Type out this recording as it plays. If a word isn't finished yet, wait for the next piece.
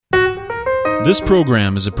This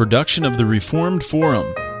program is a production of the Reformed Forum,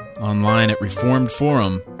 online at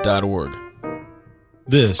reformedforum.org.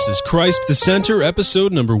 This is Christ the Center,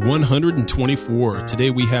 episode number 124.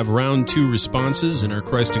 Today we have round 2 responses in our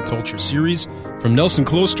Christ and Culture series from Nelson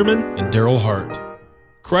Kloosterman and Darryl Hart.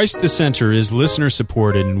 Christ the Center is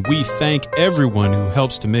listener-supported, and we thank everyone who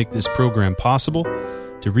helps to make this program possible.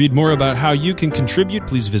 To read more about how you can contribute,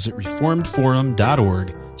 please visit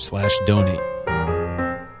reformedforum.org/donate.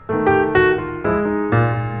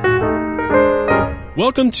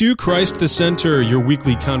 Welcome to Christ the Center, your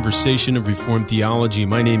weekly conversation of Reformed theology.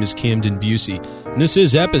 My name is Camden Bucey, and this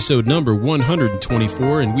is episode number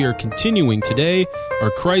 124, and we are continuing today our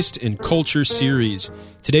Christ and Culture series.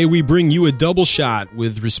 Today we bring you a double shot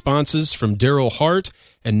with responses from Darryl Hart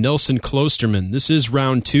and Nelson Kloosterman. This is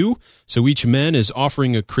round 2, so each man is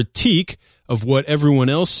offering a critique of what everyone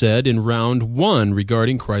else said in round 1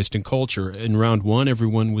 regarding Christ and culture. In round 1,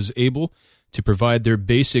 everyone was able to provide their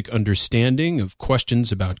basic understanding of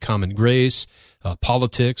questions about common grace,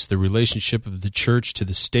 politics, the relationship of the church to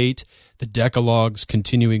the state, the Decalogue's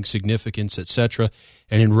continuing significance, etc.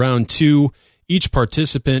 And in round 2, each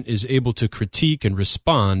participant is able to critique and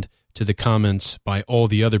respond to the comments by all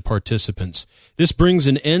the other participants. This brings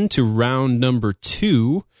an end to round number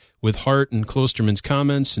 2 with Hart and Kloosterman's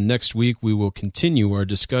comments, and next week we will continue our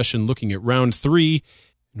discussion looking at round 3,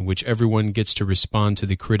 in which everyone gets to respond to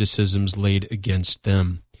the criticisms laid against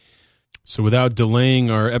them. So without delaying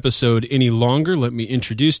our episode any longer, let me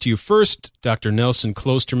introduce to you first Dr. Nelson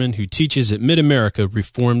Kloosterman, who teaches at Mid-America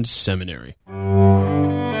Reformed Seminary.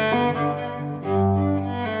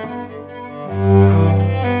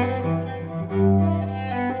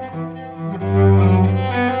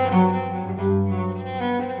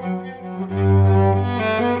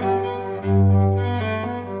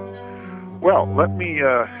 Well, let me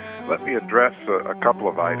address a couple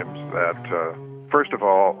of items that, first of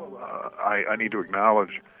all, I need to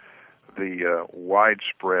acknowledge the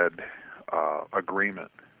widespread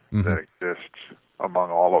agreement that exists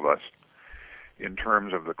among all of us in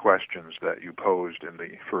terms of the questions that you posed in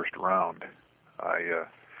the first round. I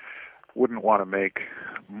wouldn't want to make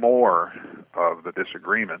more of the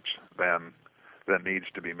disagreements than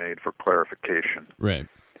needs to be made for clarification, right,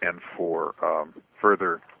 and for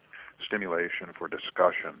further stimulation for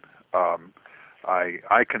discussion.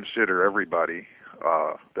 I consider everybody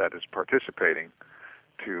that is participating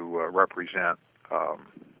to represent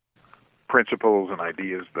principles and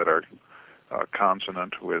ideas that are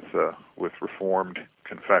consonant with Reformed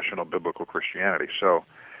confessional biblical Christianity. So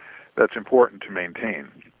that's important to maintain.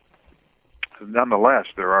 Nonetheless,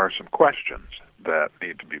 there are some questions that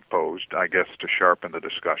need to be posed, I guess, to sharpen the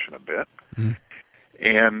discussion a bit.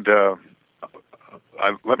 And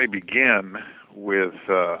let me begin with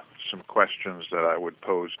some questions that I would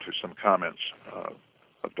pose to some comments of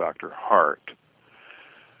Dr. Hart.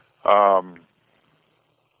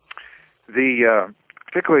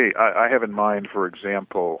 Particularly, I have in mind, for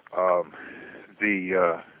example,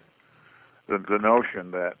 the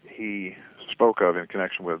notion that he spoke of in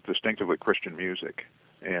connection with distinctively Christian music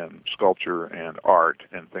and sculpture and art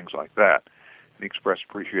and things like that. He expressed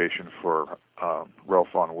appreciation for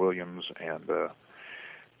Ralph Vaughan Williams, and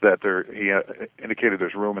that he indicated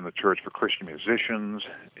there's room in the church for Christian musicians,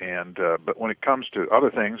 and but when it comes to other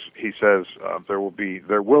things, he says there will be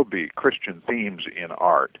Christian themes in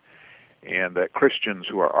art, and that Christians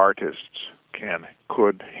who are artists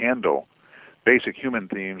could handle basic human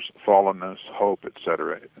themes, fallenness, hope,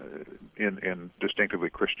 etc., in distinctively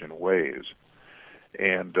Christian ways.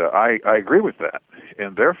 And I agree with that,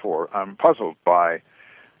 and therefore I'm puzzled by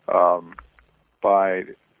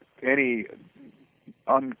any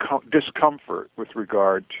discomfort with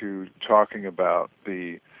regard to talking about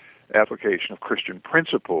the application of Christian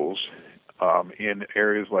principles in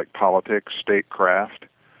areas like politics, statecraft,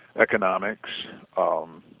 economics,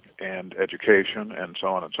 and education, and so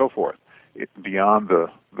on and so forth, beyond the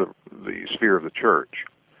sphere of the church.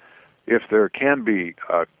 If there can be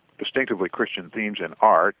distinctively Christian themes in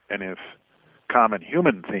art, and if common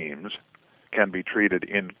human themes can be treated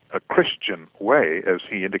in a Christian way, as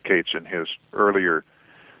he indicates in his earlier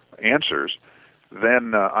answers,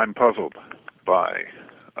 then I'm puzzled by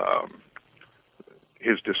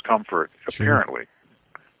his discomfort, apparently,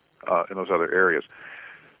 in those other areas.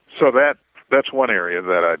 So that's one area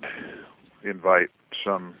that I'd invite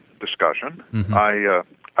some discussion. I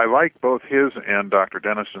like both his and Dr.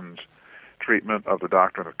 Dennison's treatment of the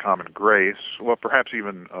doctrine of common grace, well, perhaps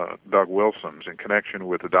even Doug Wilson's, in connection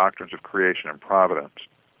with the doctrines of creation and providence.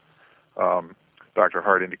 Dr.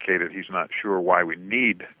 Hart indicated he's not sure why we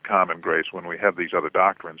need common grace when we have these other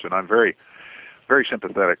doctrines, and I'm very very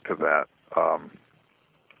sympathetic to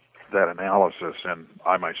that analysis, and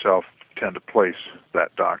I myself tend to place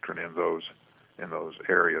that doctrine in those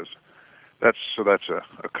areas. That's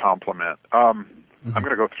a compliment. I'm going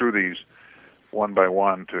to go through these one by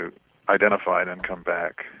one to identify and then come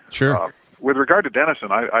back. Sure. With regard to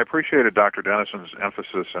Denison, I appreciated Dr. Denison's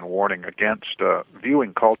emphasis and warning against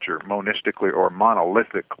viewing culture monistically or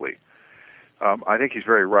monolithically. I think he's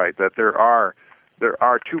very right that there are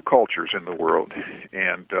two cultures in the world,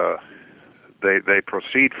 and they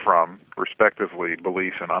proceed from, respectively,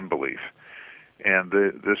 belief and unbelief. And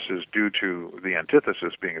this is due to the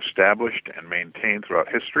antithesis being established and maintained throughout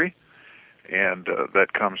history, and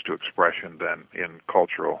that comes to expression then in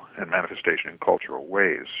cultural and manifestation in cultural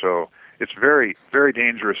ways. So it's very, very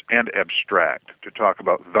dangerous and abstract to talk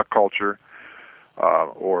about the culture,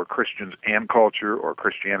 or Christians and culture, or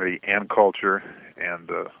Christianity and culture, and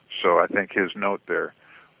so I think his note there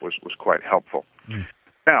was quite helpful.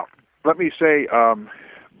 Now, let me say,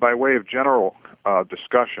 by way of general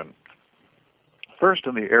discussion, first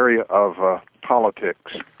in the area of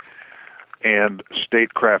politics and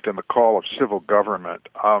statecraft and the call of civil government,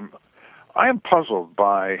 I am puzzled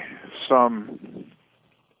by some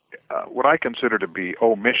what I consider to be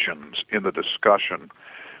omissions in the discussion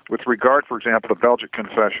with regard, for example, to Belgic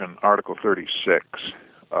Confession, Article 36.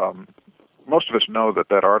 Most of us know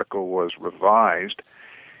that article was revised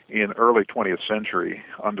in early 20th century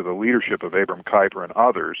under the leadership of Abram Kuyper and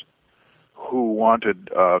others, who wanted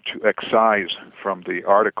to excise from the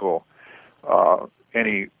article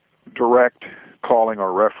any direct calling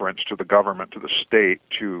or reference to the government, to the state,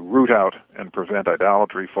 to root out and prevent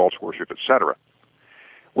idolatry, false worship, etc.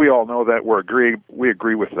 We all know that. We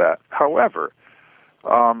agree with that. However,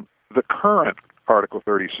 the current Article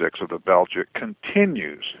 36 of the Belgic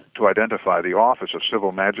continues to identify the office of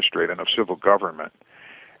civil magistrate and of civil government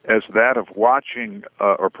as that of watching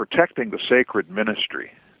or protecting the sacred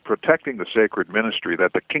ministry,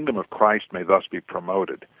 that the kingdom of Christ may thus be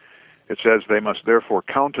promoted. It says they must therefore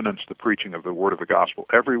countenance the preaching of the word of the gospel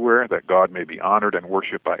everywhere, that God may be honored and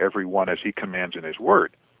worshipped by everyone as he commands in his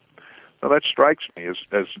word. Now that strikes me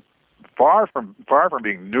as far from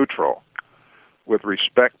being neutral with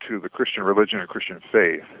respect to the Christian religion and Christian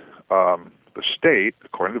faith. The state,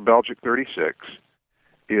 according to Belgic 36,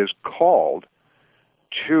 is called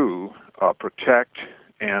to protect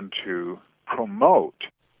and to promote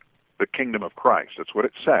the kingdom of Christ. That's what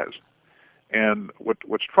it says. And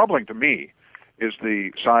what's troubling to me is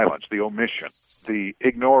the silence, the omission, the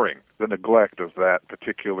ignoring, the neglect of that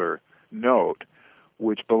particular note,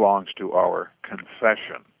 which belongs to our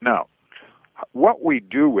confession. Now, what we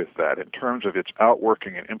do with that in terms of its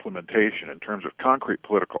outworking and implementation, in terms of concrete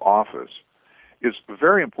political office, is a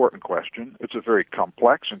very important question. It's a very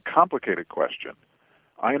complex and complicated question.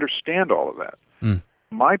 I understand all of that.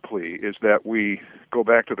 My plea is that we go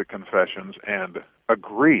back to the confessions and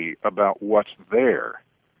agree about what's there,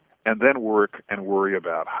 and then work and worry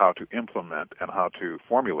about how to implement and how to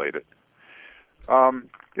formulate it.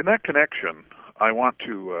 In that connection, I want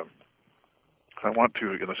to,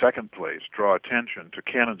 in the second place, draw attention to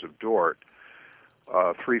Canons of Dort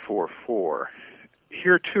 344.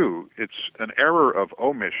 Here, too, it's an error of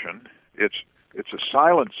omission. It's a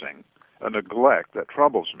silencing, a neglect that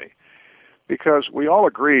troubles me. Because we all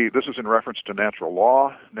agree this is in reference to natural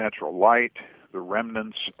law, natural light, the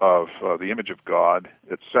remnants of the image of God,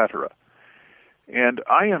 etc. And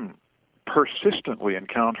I am persistently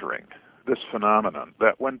encountering this phenomenon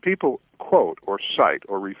that when people quote or cite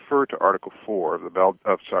or refer to Article 4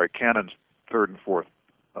 of Canon's third and fourth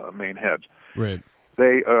main heads, right,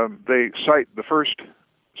 they cite the first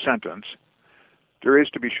sentence. There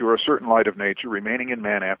is, to be sure, a certain light of nature remaining in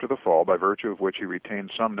man after the fall, by virtue of which he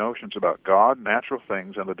retains some notions about God, natural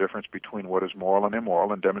things, and the difference between what is moral and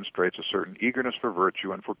immoral, and demonstrates a certain eagerness for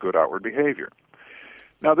virtue and for good outward behavior.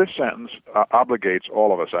 Now, this sentence obligates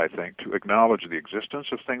all of us, I think, to acknowledge the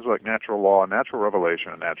existence of things like natural law, natural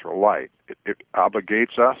revelation, and natural light. It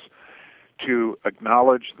obligates us to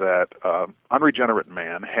acknowledge that unregenerate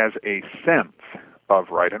man has a sense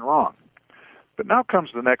of right and wrong. But now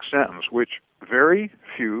comes the next sentence, which very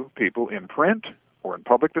few people in print or in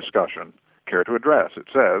public discussion care to address. It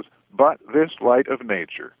says, "But this light of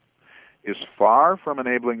nature is far from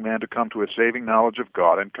enabling man to come to a saving knowledge of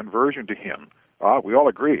God and conversion to him." We all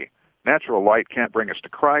agree. Natural light can't bring us to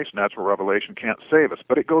Christ. Natural revelation can't save us.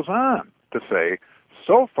 But it goes on to say,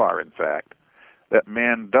 so far, in fact, that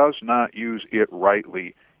man does not use it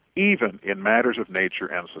rightly, even in matters of nature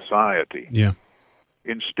and society. Yeah.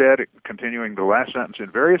 Instead, continuing the last sentence, in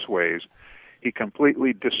various ways, he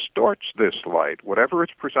completely distorts this light, whatever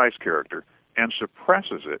its precise character, and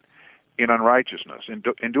suppresses it in unrighteousness. In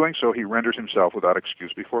doing so, he renders himself without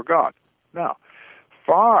excuse before God. Now,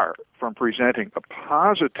 far from presenting a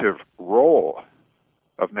positive role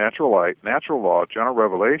of natural light, natural law, general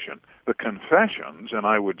revelation, the Confessions, and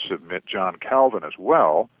I would submit John Calvin as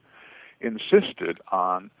well, insisted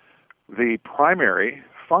on the primary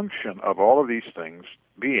function of all of these things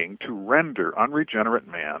being to render unregenerate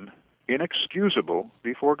man inexcusable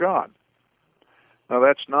before God. Now,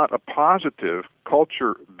 that's not a positive,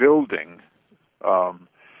 culture-building,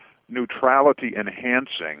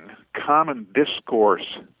 neutrality-enhancing, common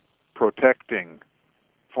discourse-protecting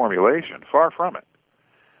formulation. Far from it.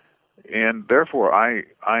 And therefore,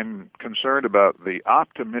 I'm concerned about the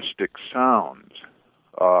optimistic sounds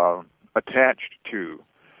attached to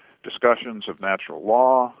discussions of natural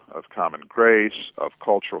law, of common grace, of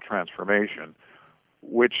cultural transformation,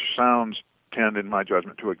 which sounds tend, in my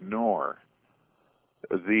judgment, to ignore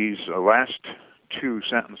these last two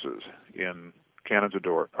sentences in Canons of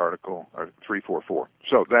Dort, Article 344.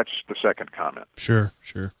 So that's the second comment. Sure.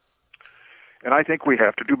 And I think we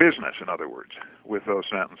have to do business, in other words, with those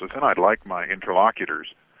sentences. And I'd like my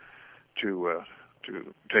interlocutors to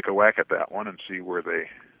take a whack at that one and see where they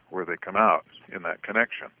come out in that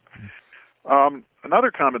connection.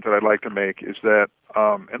 Another comment that I'd like to make is that,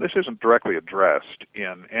 and this isn't directly addressed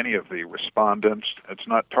in any of the respondents, it's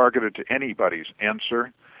not targeted to anybody's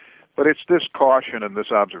answer, but it's this caution and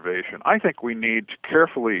this observation. I think we need to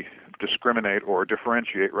carefully discriminate or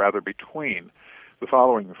differentiate, rather, between the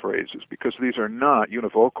following phrases, because these are not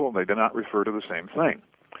univocal and they do not refer to the same thing.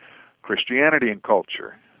 Christianity and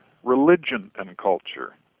culture, religion and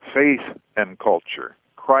culture, faith and culture,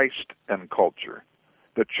 Christ and culture,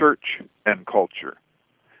 the church and culture.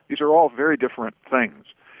 These are all very different things.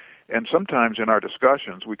 And sometimes in our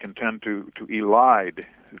discussions we can tend to elide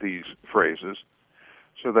these phrases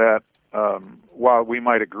so that while we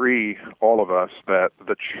might agree, all of us, that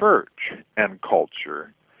the church and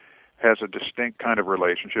culture has a distinct kind of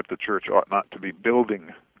relationship, the church ought not to be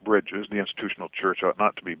building bridges, the institutional church ought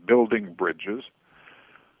not to be building bridges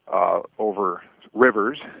over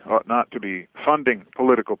rivers, ought not to be funding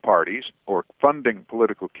political parties or funding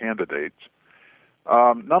political candidates.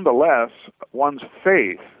 Nonetheless, one's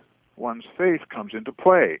faith comes into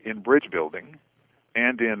play in bridge building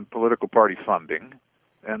and in political party funding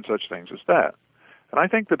and such things as that. And I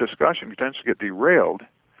think the discussion tends to get derailed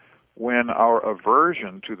when our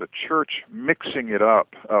aversion to the church mixing it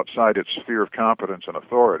up outside its sphere of competence and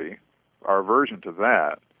authority, our aversion to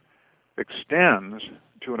that extends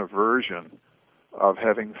to an aversion of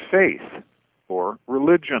having faith or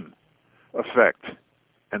religion affect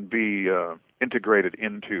and be integrated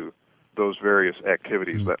into those various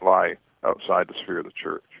activities that lie outside the sphere of the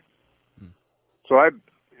church. So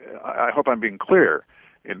I hope I'm being clear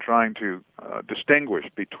in trying to distinguish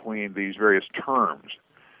between these various terms.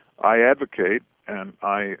 I advocate, and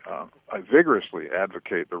I vigorously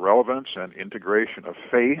advocate, the relevance and integration of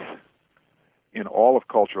faith in all of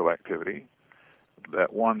cultural activity,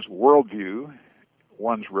 that one's worldview,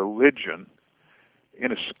 one's religion,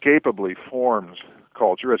 inescapably forms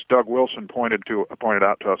culture, as Doug Wilson pointed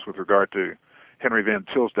out to us with regard to Henry Van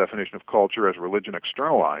Til's definition of culture as religion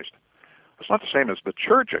externalized. It's not the same as the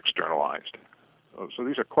church externalized. So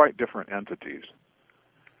these are quite different entities.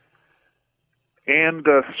 And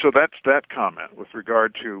so that's that comment with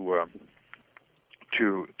regard to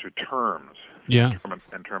terms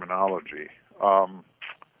and terminology.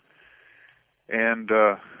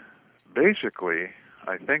 Basically,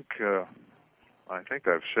 I think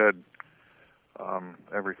I've said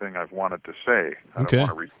everything I've wanted to say. I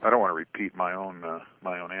don't want to repeat my own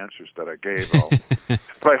answers that I gave.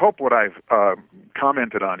 But I hope what I've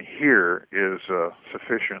commented on here is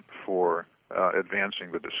sufficient for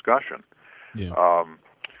advancing the discussion. Yeah.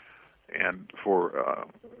 And for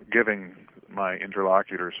giving my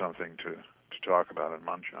interlocutor something to talk about and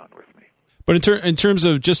munch on with me. But in terms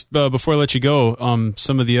of, just before I let you go,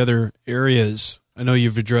 some of the other areas, I know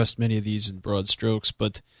you've addressed many of these in broad strokes,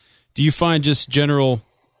 but do you find just general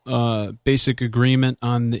basic agreement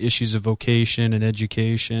on the issues of vocation and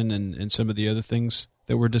education and some of the other things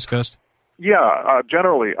that were discussed? Yeah,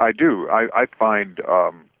 generally I do. I find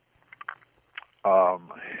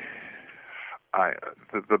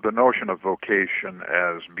the notion of vocation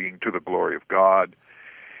as being to the glory of God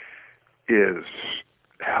is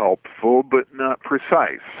helpful but not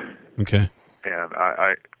precise. Okay. And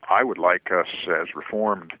I would like us as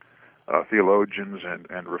Reformed theologians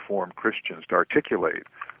and Reformed Christians to articulate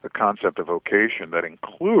the concept of vocation that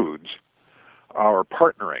includes our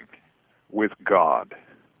partnering with God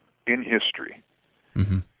in history,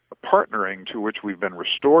 a partnering to which we've been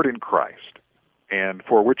restored in Christ, and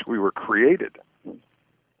for which we were created,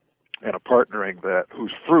 and a partnering that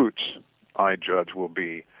whose fruits I judge will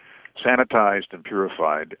be sanitized and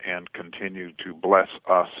purified and continue to bless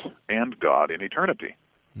us and God in eternity.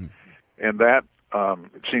 And that,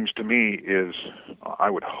 it seems to me, is, I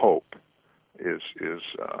would hope, is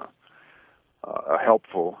a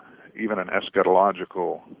helpful, even an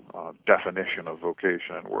eschatological definition of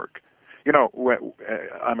vocation and work. You know,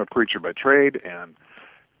 I'm a preacher by trade, and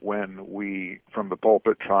when we, from the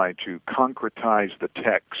pulpit, try to concretize the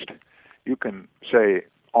text, you can say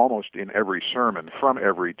almost in every sermon, from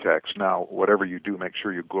every text, now, whatever you do, make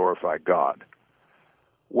sure you glorify God.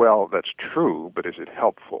 Well, that's true, but is it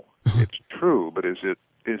helpful? It's true, but is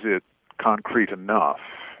it concrete enough?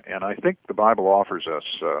 And I think the Bible offers us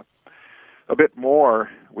a bit more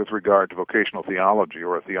with regard to vocational theology,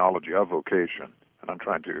 or a theology of vocation. And I'm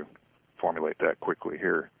trying to formulate that quickly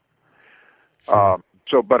here.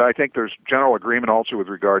 Sure. But I think there's general agreement also with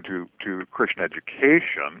regard to Christian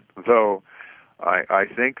education, though I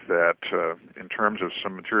think that in terms of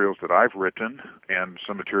some materials that I've written and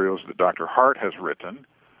some materials that Dr. Hart has written,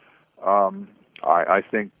 I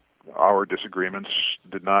think our disagreements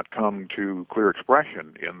did not come to clear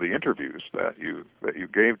expression in the interviews that you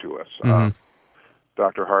gave to us. Mm-hmm.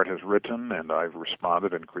 Dr. Hart has written, and I've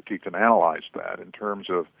responded and critiqued and analyzed that in terms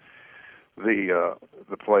of the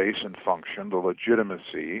place and function, the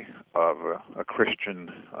legitimacy of a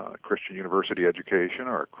Christian university education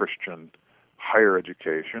or a Christian higher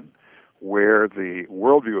education, where the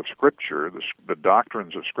worldview of Scripture, the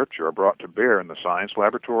doctrines of Scripture, are brought to bear in the science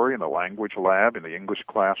laboratory, in the language lab, in the English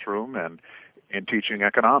classroom, and in teaching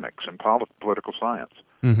economics and political science.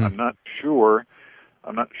 Mm-hmm. I'm not sure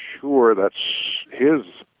that's his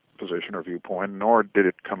position or viewpoint, nor did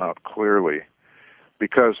it come out clearly,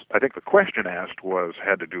 because I think the question asked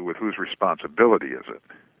had to do with whose responsibility is it.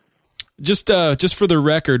 Just for the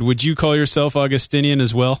record, would you call yourself Augustinian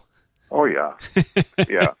as well? Oh, yeah.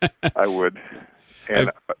 Yeah, I would.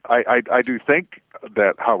 And I do think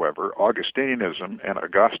that, however, Augustinianism and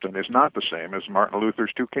Augustine is not the same as Martin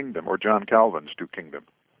Luther's two kingdom or John Calvin's two kingdom.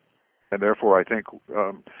 And therefore, I think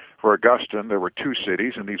for Augustine, there were two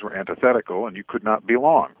cities, and these were antithetical, and you could not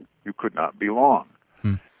belong. You could not belong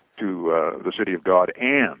to the city of God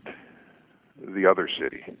and the other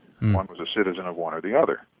city. One was a citizen of one or the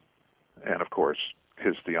other. And, of course,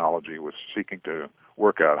 his theology was seeking to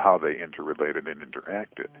work out how they interrelated and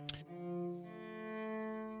interacted.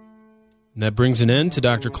 And that brings an end to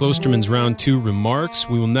Dr. Kloosterman's Round 2 remarks.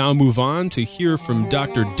 We will now move on to hear from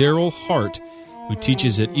Dr. Darryl Hart, who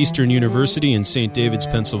teaches at Eastern University in St. David's,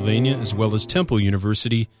 Pennsylvania, as well as Temple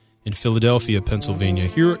University in Philadelphia, Pennsylvania.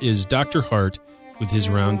 Here is Dr. Hart with his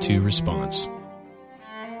Round 2 response.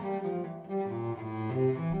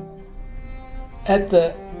 I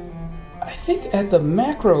think at the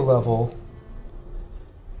macro level,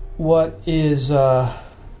 what is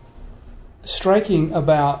striking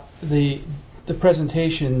about the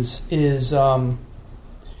presentations is the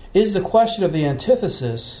question of the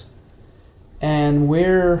antithesis and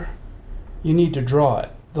where you need to draw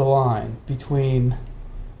it, the line between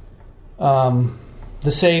the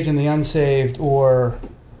saved and the unsaved, or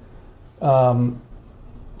some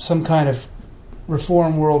kind of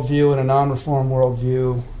reform worldview and a non-reform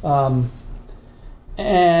worldview,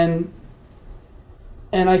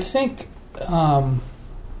 and I think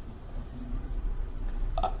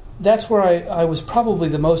that's where I was probably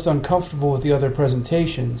the most uncomfortable with the other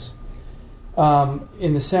presentations,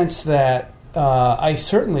 in the sense that I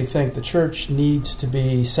certainly think the church needs to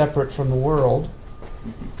be separate from the world,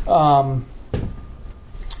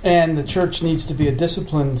 and the church needs to be a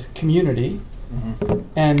disciplined community,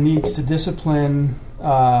 and needs to discipline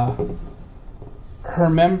her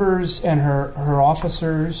members and her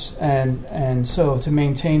officers, and so to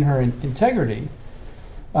maintain her integrity.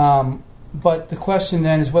 But the question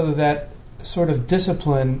then is whether that sort of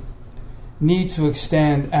discipline needs to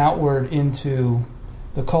extend outward into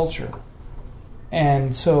the culture,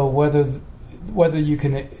 and so whether you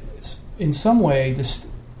can in some way just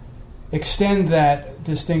extend that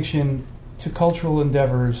distinction to cultural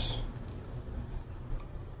endeavors,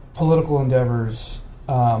 political endeavors,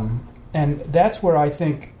 and that's where I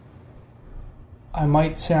think I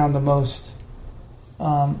might sound the most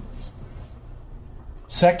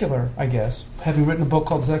secular, I guess. Having written a book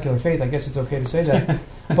called Secular Faith, I guess it's okay to say that.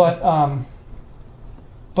 But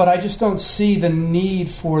I just don't see the need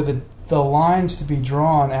for the lines to be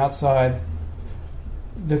drawn outside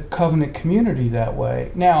the covenant community that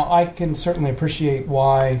way. Now, I can certainly appreciate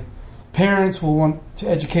why parents will want to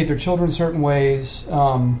educate their children certain ways,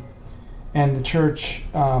 and the church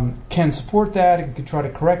can support that. It can try to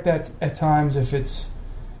correct that at times if it's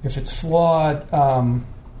flawed.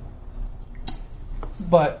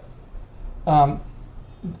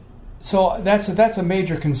 So that's a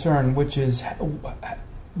major concern, which is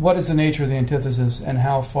what is the nature of the antithesis and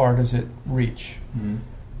how far does it reach,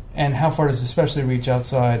 and how far does it especially reach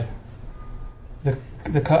outside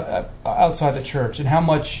outside the church, and how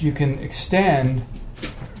much you can extend.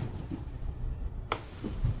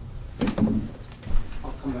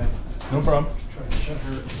 I'll come back. No problem. Try to shut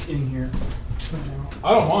her in here.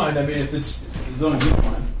 I don't mind. I mean, if it's as long as you don't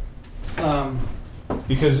mind.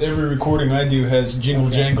 Because every recording I do has jingle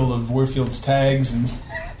jangle of Warfield's tags and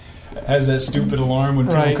has that stupid alarm when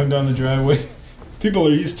people come down the driveway. People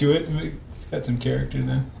are used to it. It's got some character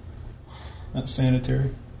then. Not sanitary.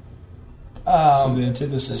 So the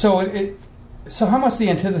antithesis. So how much the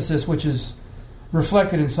antithesis, which is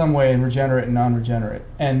reflected in some way in regenerate and non-regenerate,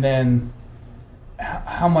 and then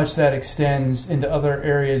how much that extends into other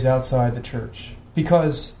areas outside the church?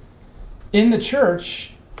 Because in the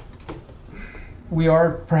church, we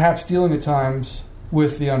are perhaps dealing at times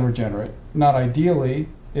with the unregenerate. Not ideally,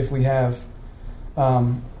 if we have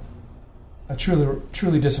a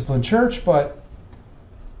truly disciplined church, but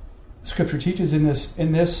Scripture teaches in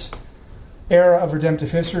this era of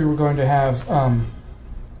redemptive history, we're going to have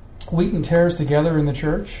wheat and tares together in the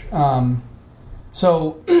church.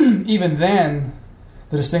 So even then,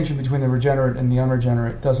 the distinction between the regenerate and the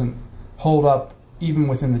unregenerate doesn't hold up even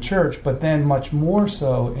within the church, but then much more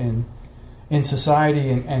so in society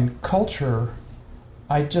and culture.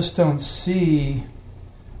 I just don't see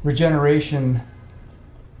regeneration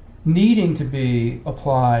needing to be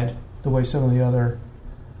applied the way some of the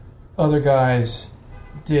other guys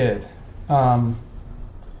did. Then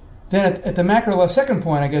at the macro level, second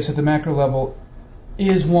point, I guess, at the macro level,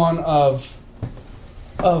 is one of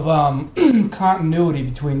continuity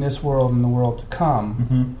between this world and the world to come.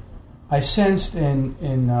 Mm-hmm. I sensed in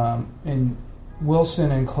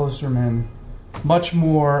Wilson and Kloosterman much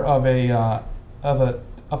more of a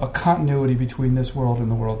continuity between this world and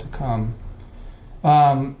the world to come.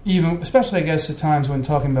 Even, especially, I guess, at times when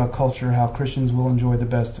talking about culture, how Christians will enjoy the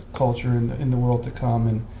best culture in the world to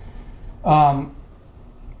come,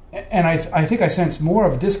 and I think I sense more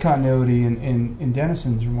of discontinuity in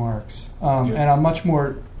Dennison's remarks, and I'm much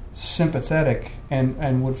more sympathetic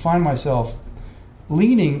and would find myself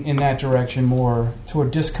leaning in that direction more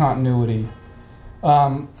toward discontinuity,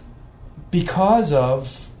 because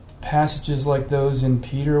of passages like those in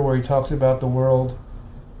Peter where he talks about the world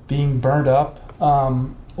being burned up,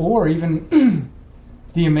 or even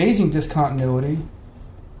the amazing discontinuity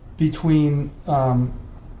between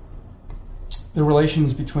the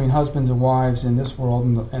relations between husbands and wives in this world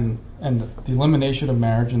and the elimination of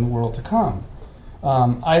marriage in the world to come.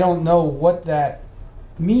 I don't know what that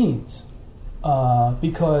means,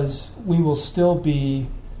 because we will still be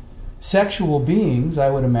sexual beings, I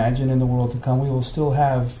would imagine, in the world to come. We will still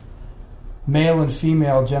have male and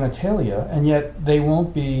female genitalia, and yet they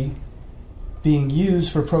won't be being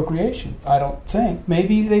used for procreation, I don't think.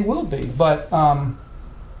 Maybe they will be, but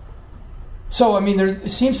so, I mean, it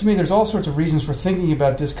seems to me there's all sorts of reasons for thinking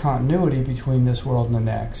about discontinuity between this world and the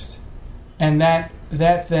next. And that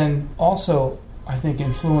then also, I think,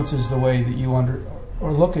 influences the way that you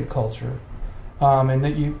look at culture. And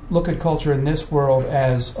that you look at culture in this world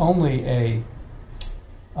as only a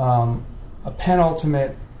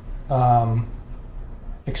penultimate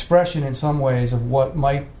expression in some ways of what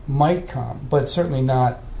might come, but certainly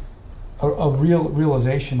not a real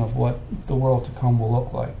realization of what the world to come will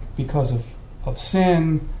look like because of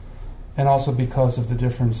sin, and also because of the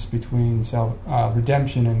difference between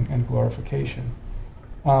redemption and glorification.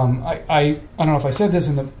 I don't know if I said this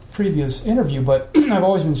in the previous interview, but I've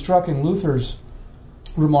always been struck in Luther's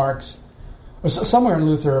remarks, or somewhere in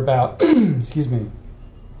Luther about, excuse me,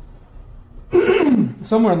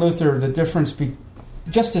 somewhere in Luther, the difference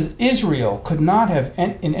just as Israel could not have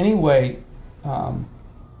in any way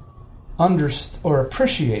understood or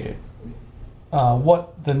appreciated what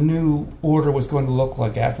the new order was going to look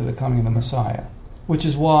like after the coming of the Messiah, which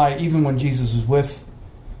is why even when Jesus was with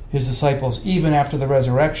his disciples, even after the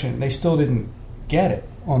resurrection, they still didn't get it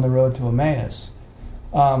on the road to Emmaus.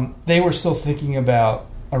 They were still thinking about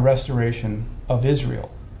a restoration of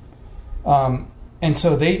Israel. And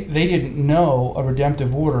so they didn't know a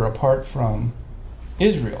redemptive order apart from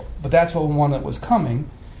Israel. But that's one that was coming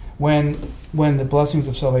when the blessings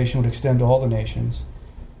of salvation would extend to all the nations.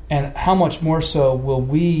 And how much more so will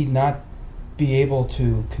we not be able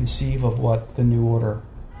to conceive of what the new order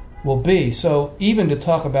will be? So even to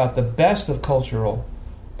talk about the best of cultural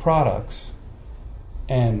products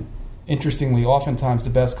and interestingly, oftentimes the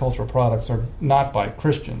best cultural products are not by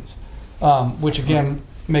Christians, which again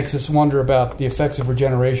makes us wonder about the effects of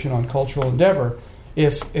regeneration on cultural endeavor.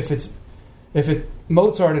 If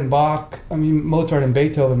Mozart and Bach, Mozart and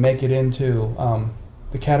Beethoven make it into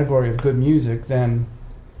the category of good music, then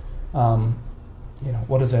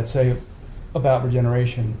what does that say about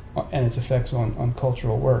regeneration and its effects on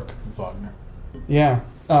cultural work? Wagner. Yeah.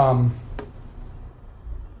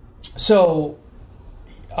 So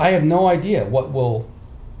I have no idea what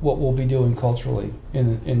we'll be doing culturally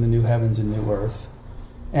in the new heavens and new earth,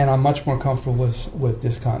 and I'm much more comfortable with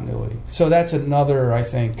discontinuity. So that's another, I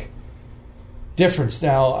think, difference.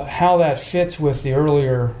 Now, how that fits with the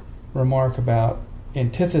earlier remark about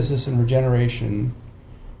antithesis and regeneration,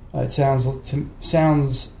 it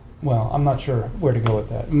sounds well. I'm not sure where to go with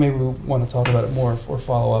that. Maybe we want to talk about it more or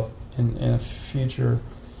follow up in a future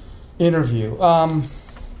interview.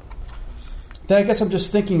 Then I guess I'm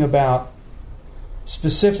just thinking about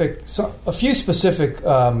a few specific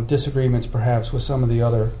disagreements, perhaps, with some of the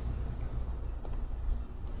other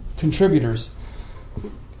contributors.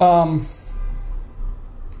 One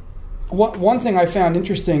thing I found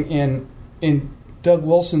interesting in Doug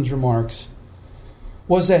Wilson's remarks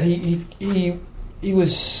was that he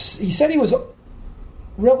said he was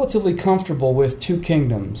relatively comfortable with two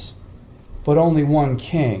kingdoms, but only one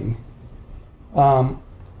king.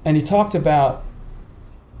 And he talked about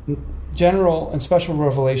general and special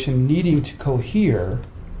revelation needing to cohere,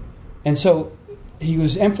 and so he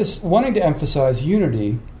was wanting to emphasize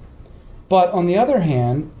unity, but on the other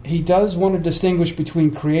hand, he does want to distinguish between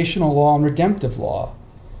creational law and redemptive law.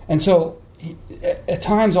 And so at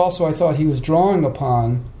times also I thought he was drawing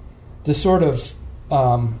upon the sort of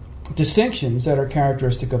distinctions that are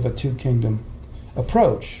characteristic of a two-kingdom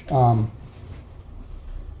approach.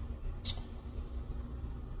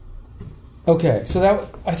 Okay, so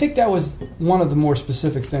I think that was one of the more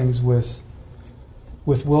specific things with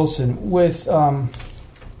Wilson. With what's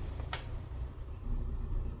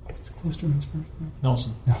Kloosterman's first name?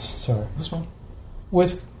 Nelson, sorry. This one.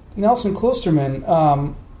 With Nelson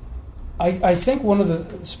Kloosterman, I think one of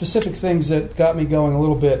the specific things that got me going a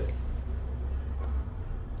little bit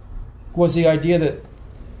was the idea that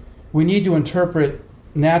we need to interpret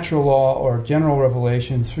natural law or general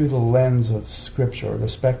revelation through the lens of Scripture, or the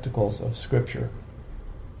spectacles of Scripture.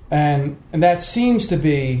 And that seems to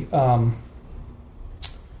be,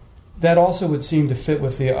 that also would seem to fit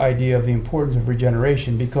with the idea of the importance of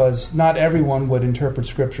regeneration, because not everyone would interpret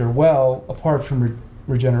Scripture well apart from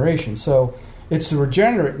regeneration. So it's the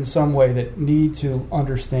regenerate in some way that need to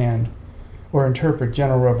understand or interpret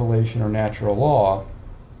general revelation or natural law.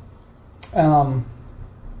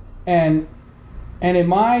 And in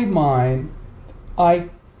my mind, I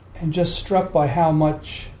am just struck by how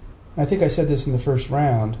much, I think I said this in the first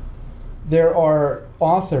round, there are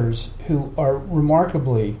authors who are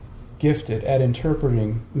remarkably gifted at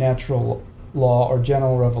interpreting natural law or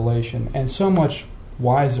general revelation, and so much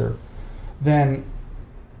wiser than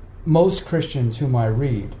most Christians whom I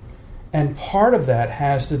read. And part of that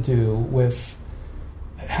has to do with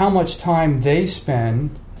how much time they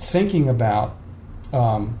spend thinking about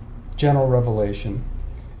general revelation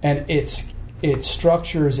and its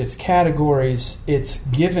structures, its categories, its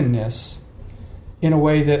givenness in a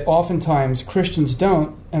way that oftentimes Christians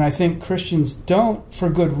don't. And I think Christians don't for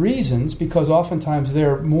good reasons, because oftentimes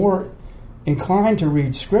they're more inclined to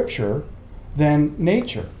read Scripture than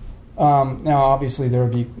nature. Now, obviously, there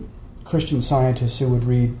would be Christian scientists who would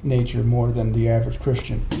read nature more than the average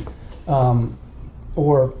Christian,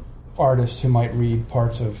 or artists who might read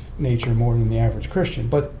parts of nature more than the average Christian.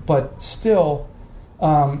 But still,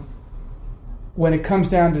 when it comes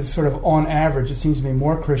down to sort of on average, it seems to me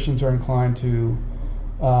more Christians are inclined to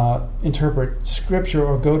interpret Scripture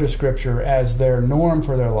or go to Scripture as their norm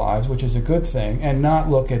for their lives, which is a good thing, and not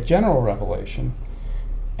look at general revelation.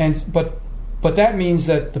 But that means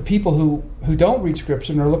that the people who don't read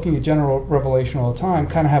Scripture and are looking at general revelation all the time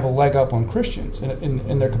kind of have a leg up on Christians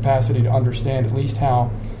in their capacity to understand at least how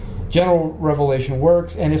general revelation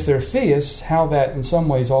works, and if they're theists, how that in some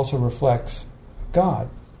ways also reflects God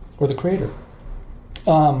or the Creator.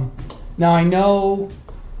 Now, I know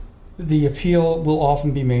the appeal will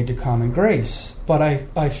often be made to common grace, but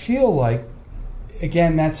I feel like,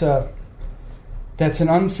 again, that's an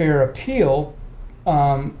unfair appeal,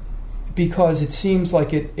 because it seems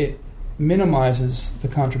like it minimizes the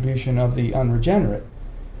contribution of the unregenerate.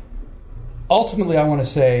 Ultimately, I want to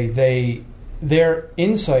say their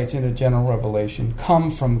insights into general revelation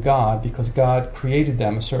come from God, because God created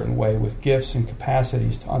them a certain way with gifts and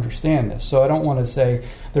capacities to understand this. So I don't want to say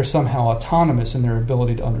they're somehow autonomous in their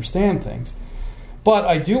ability to understand things. But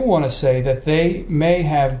I do want to say that they may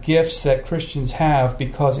have gifts that Christians have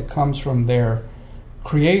because it comes from their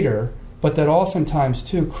Creator, but that oftentimes,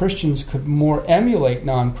 too, Christians could more emulate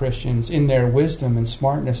non-Christians in their wisdom and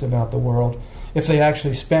smartness about the world if they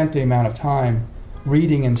actually spent the amount of time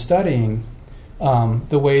reading and studying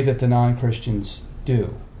the way that the non-Christians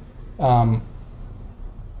do.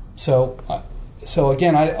 So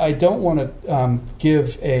again, I don't want to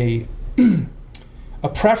give a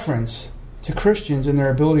preference to Christians in their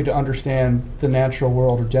ability to understand the natural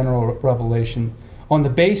world or general revelation on the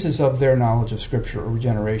basis of their knowledge of Scripture or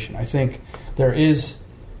regeneration. I think there is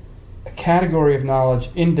a category of knowledge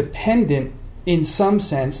independent in some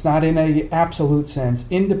sense, not in an absolute sense,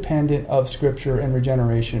 independent of Scripture and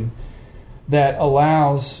regeneration that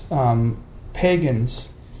allows pagans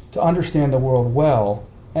to understand the world well,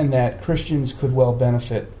 and that Christians could well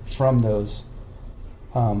benefit from that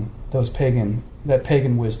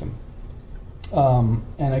pagan wisdom.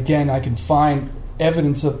 And again, I can find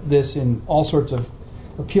evidence of this in all sorts of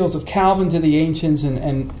appeals of Calvin to the ancients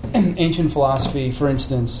and ancient philosophy, for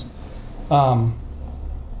instance. And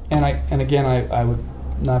again, I'd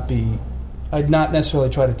not necessarily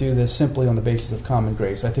try to do this simply on the basis of common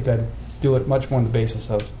grace. I think I'd do it much more on the basis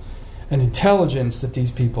of an intelligence that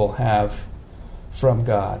these people have from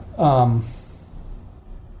God.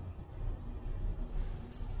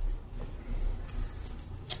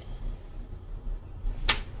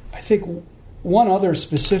 I think one other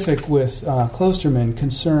specific with Kloosterman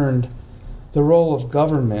concerned the role of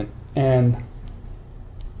government and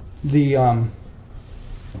the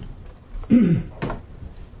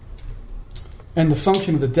and the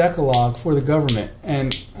function of the Decalogue for the government.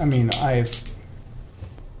 And I've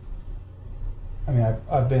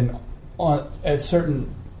been at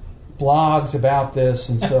certain blogs about this,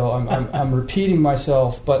 and so I'm repeating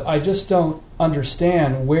myself, but I just don't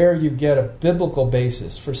understand where you get a biblical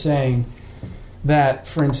basis for saying that,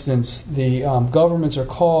 for instance, the governments are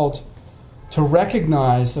called to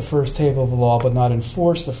recognize the first table of the law but not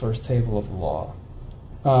enforce the first table of the law.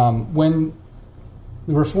 When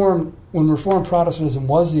Reformed Protestantism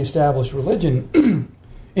was the established religion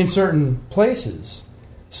in certain places,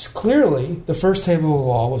 clearly the first table of the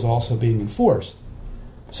law was also being enforced.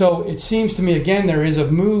 So it seems to me, again, there is a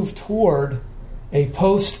move toward a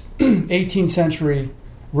post-18th century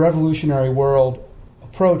revolutionary world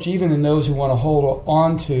approach, even in those who want to hold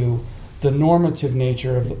on to the normative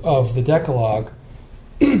nature of the Decalogue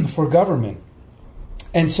for government.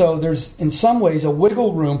 And so there's, in some ways, a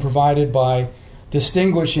wiggle room provided by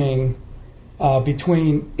distinguishing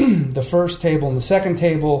between the first table and the second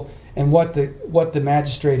table and what the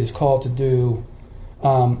magistrate is called to do,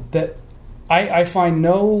 that I find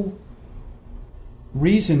no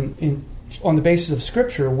reason on the basis of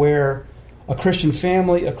Scripture where a Christian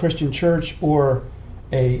family, a Christian church, or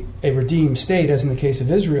a redeemed state, as in the case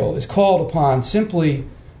of Israel, is called upon simply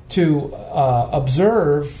to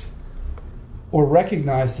observe or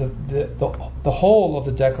recognize the whole of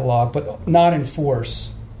the Decalogue, but not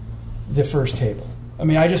enforce the first table.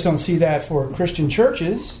 I just don't see that for Christian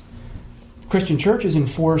churches. Christian churches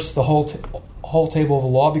enforce the whole table of the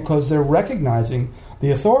law because they're recognizing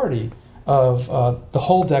the authority of the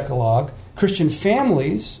whole Decalogue. Christian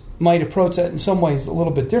families might approach that in some ways a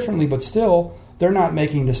little bit differently, but still they're not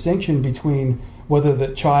making a distinction between whether the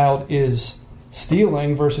child is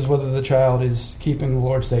stealing versus whether the child is keeping the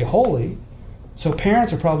Lord's Day holy. So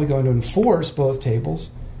parents are probably going to enforce both tables,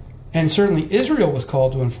 and certainly Israel was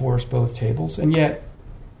called to enforce both tables, and yet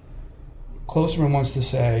Kloosterman wants to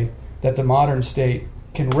say that the modern state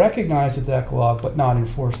can recognize the Decalogue but not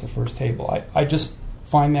enforce the first table. I just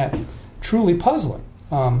find that truly puzzling.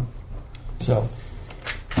 And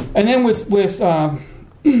then with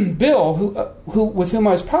Bill, who with whom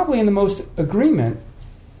I was probably in the most agreement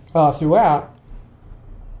throughout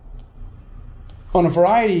on a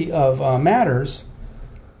variety of matters,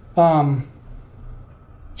 but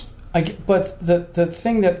the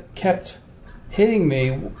thing that kept hitting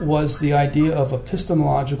me was the idea of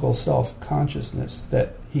epistemological self-consciousness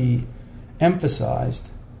that he emphasized.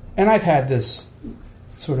 And I've had this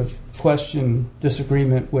sort of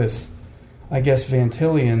disagreement with, I guess,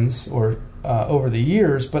 Vantillians or over the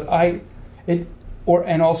years, and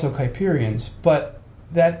also Kuyperians. But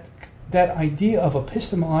that idea of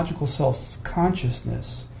epistemological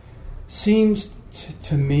self-consciousness seems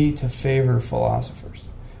to me to favor philosophers,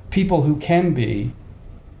 people who can be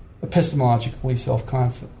epistemologically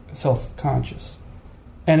self-conscious.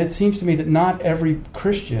 And it seems to me that not every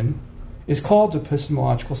Christian is called to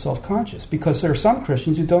epistemological self-conscious, because there are some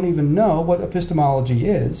Christians who don't even know what epistemology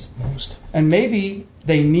is. Most. And maybe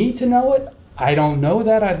they need to know it. I don't know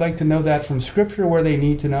that. I'd like to know that from Scripture, where they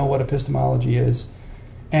need to know what epistemology is.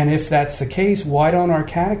 And if that's the case, why don't our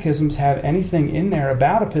catechisms have anything in there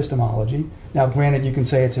about epistemology? Now, granted, you can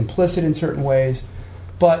say it's implicit in certain ways,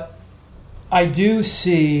 but I do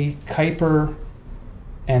see Kuyper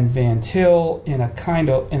and Van Til in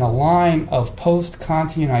a line of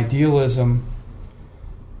post-Kantian idealism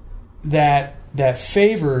that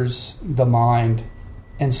favors the mind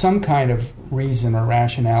and some kind of reason or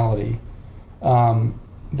rationality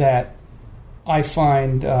that I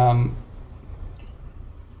find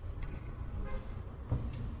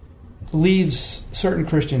leaves certain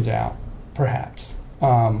Christians out, perhaps.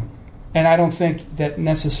 And I don't think that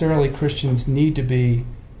necessarily Christians need to be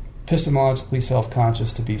epistemologically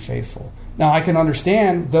self-conscious to be faithful. Now, I can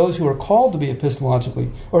understand those who are called to be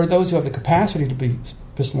epistemologically, or those who have the capacity to be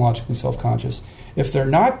epistemologically self-conscious. If they're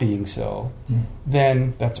not being so,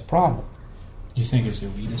 then that's a problem. You think it's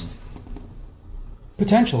elitist?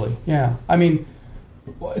 Potentially, yeah. I mean,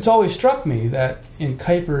 it's always struck me that in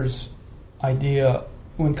Kuyper's idea,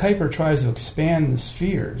 when Kuyper tries to expand the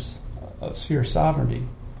spheres of sphere sovereignty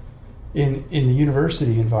in the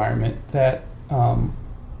university environment, that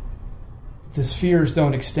the spheres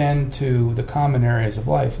don't extend to the common areas of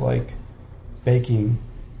life, like baking,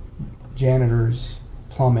 janitors,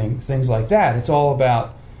 plumbing, things like that. It's all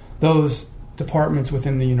about those departments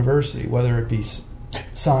within the university, whether it be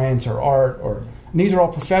science or art, and these are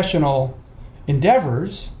all professional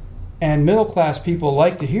endeavors, and middle-class people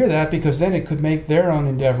like to hear that because then it could make their own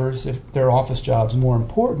endeavors, if their office jobs, more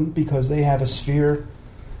important because they have a sphere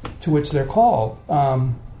to which they're called.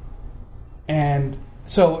 And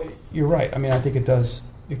so you're right. I mean, I think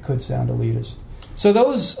it could sound elitist. So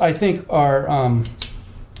those, I think, are...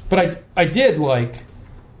 but I did like,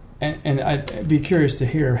 and I'd be curious to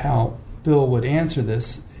hear how Bill would answer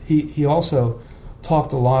this. He also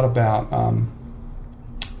talked a lot about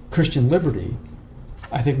Christian liberty,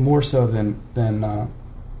 I think more so than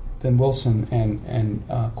Wilson and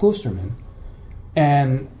Kloosterman.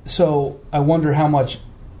 And so I wonder how much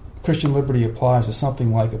Christian liberty applies to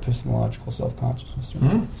something like epistemological self-consciousness.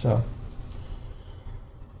 So,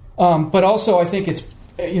 but also I think it's,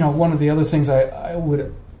 one of the other things I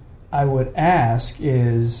would ask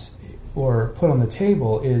is, or put on the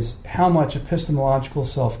table, is how much epistemological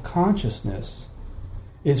self-consciousness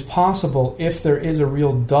is possible if there is a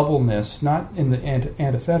real doubleness, not in the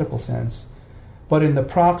antithetical sense, but in the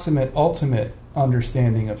proximate, ultimate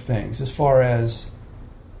understanding of things, as far as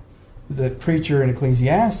the preacher in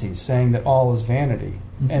Ecclesiastes saying that all is vanity.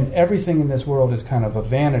 And everything in this world is kind of a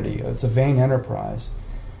vanity. It's a vain enterprise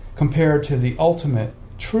compared to the ultimate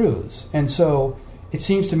truths. And so it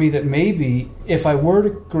seems to me that maybe if I were to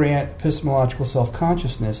grant epistemological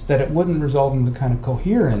self-consciousness, that it wouldn't result in the kind of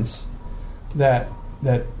coherence that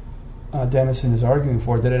Dennison is arguing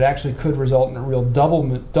for, that it actually could result in a real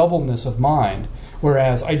doubleness of mind.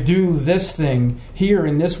 Whereas I do this thing here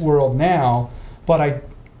in this world now, but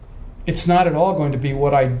it's not at all going to be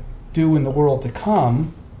what I do in the world to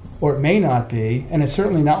come, or it may not be, and it's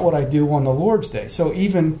certainly not what I do on the Lord's Day. So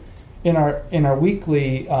even in our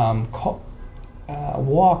weekly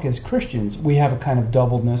walk as Christians, we have a kind of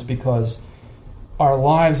doubleness because our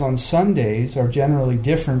lives on Sundays are generally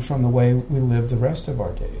different from the way we live the rest of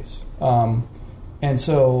our days. And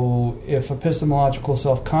so if epistemological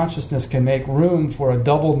self-consciousness can make room for a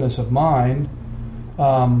doubleness of mind,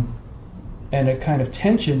 and a kind of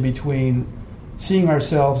tension between seeing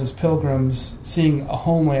ourselves as pilgrims, seeing a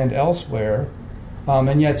homeland elsewhere,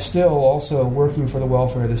 and yet still also working for the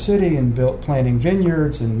welfare of the city and planting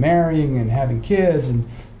vineyards and marrying and having kids and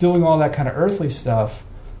doing all that kind of earthly stuff,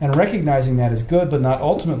 and recognizing that as good but not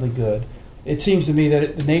ultimately good, it seems to me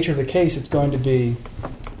that the nature of the case, it's going to be,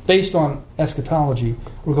 based on eschatology,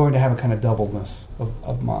 we're going to have a kind of doubleness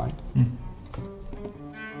of mind.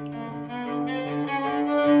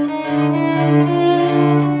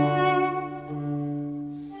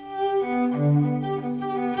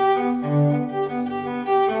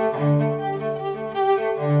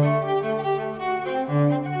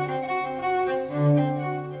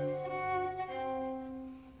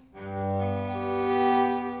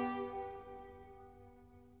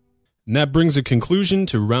 And that brings a conclusion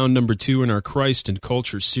to round number 2 in our Christ and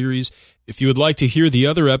Culture series. If you would like to hear the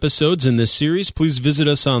other episodes in this series, please visit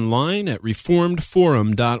us online at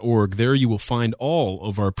reformedforum.org. There you will find all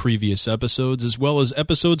of our previous episodes, as well as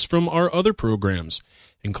episodes from our other programs,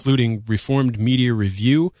 including Reformed Media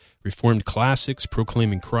Review, Reformed Classics,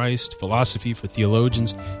 Proclaiming Christ, Philosophy for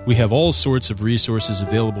Theologians. We have all sorts of resources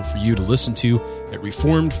available for you to listen to at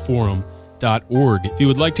reformedforum.org. reformedforum.org. If you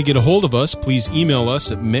would like to get a hold of us, please email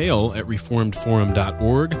us at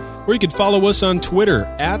mail@reformedforum.org, or you can follow us on Twitter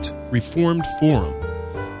 @reformedforum.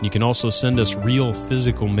 You can also send us real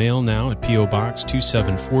physical mail now at P.O. Box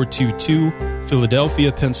 27422,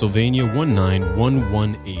 Philadelphia, Pennsylvania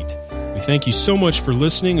 19118. We thank you so much for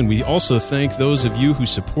listening, and we also thank those of you who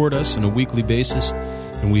support us on a weekly basis,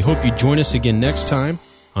 and we hope you join us again next time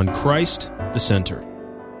on Christ the Center.